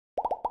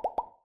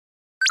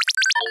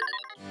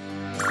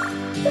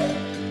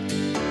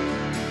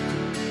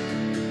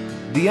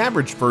The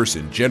average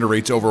person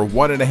generates over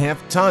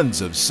 1.5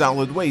 tons of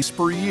solid waste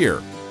per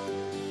year.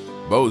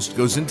 Most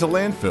goes into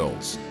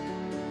landfills.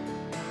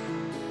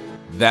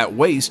 That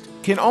waste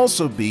can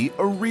also be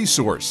a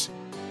resource.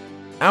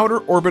 Outer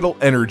Orbital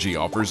Energy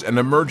offers an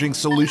emerging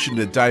solution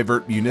to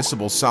divert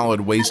municipal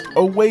solid waste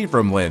away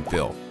from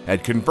landfill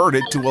and convert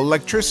it to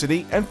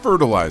electricity and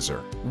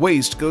fertilizer.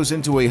 Waste goes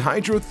into a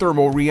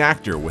hydrothermal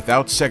reactor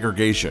without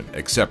segregation,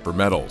 except for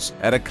metals,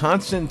 at a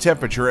constant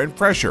temperature and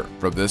pressure.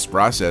 From this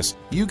process,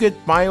 you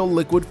get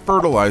bioliquid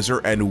fertilizer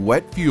and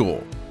wet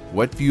fuel.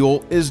 Wet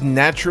fuel is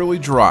naturally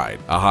dried,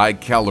 a high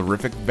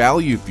calorific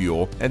value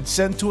fuel, and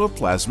sent to a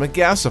plasma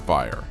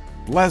gasifier.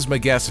 Plasma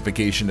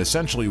gasification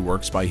essentially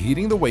works by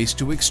heating the waste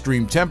to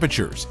extreme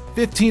temperatures,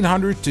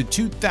 1500 to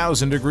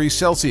 2000 degrees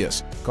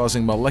Celsius,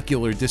 causing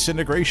molecular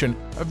disintegration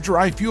of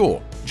dry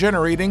fuel,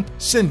 generating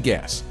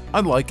syngas,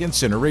 unlike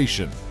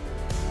incineration.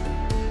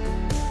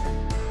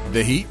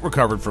 The heat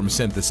recovered from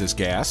synthesis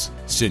gas,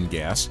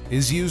 syngas,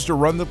 is used to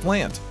run the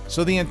plant,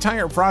 so the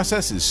entire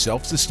process is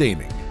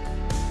self-sustaining.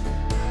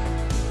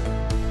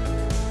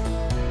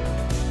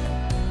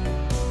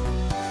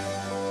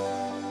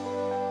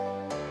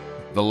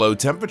 The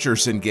low-temperature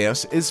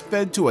syngas is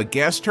fed to a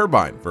gas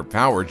turbine for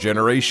power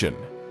generation.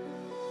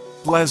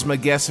 Plasma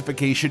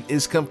gasification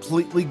is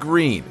completely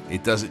green.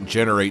 It doesn't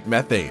generate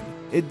methane.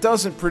 It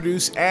doesn't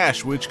produce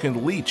ash which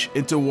can leach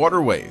into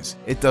waterways.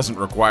 It doesn't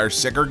require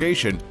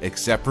segregation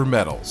except for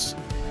metals.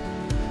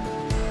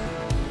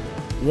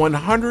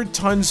 100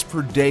 tons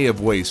per day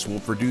of waste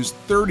will produce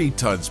 30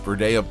 tons per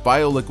day of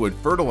bioliquid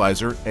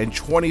fertilizer and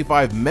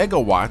 25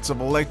 megawatts of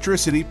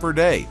electricity per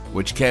day,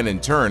 which can in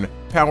turn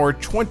power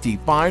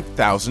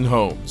 25,000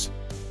 homes.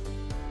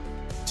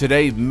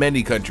 Today,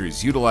 many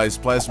countries utilize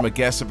plasma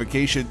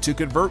gasification to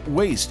convert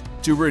waste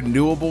to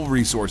renewable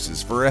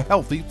resources for a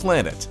healthy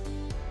planet.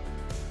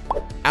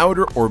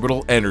 Outer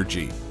Orbital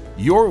Energy.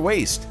 Your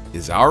waste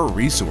is our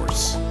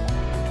resource.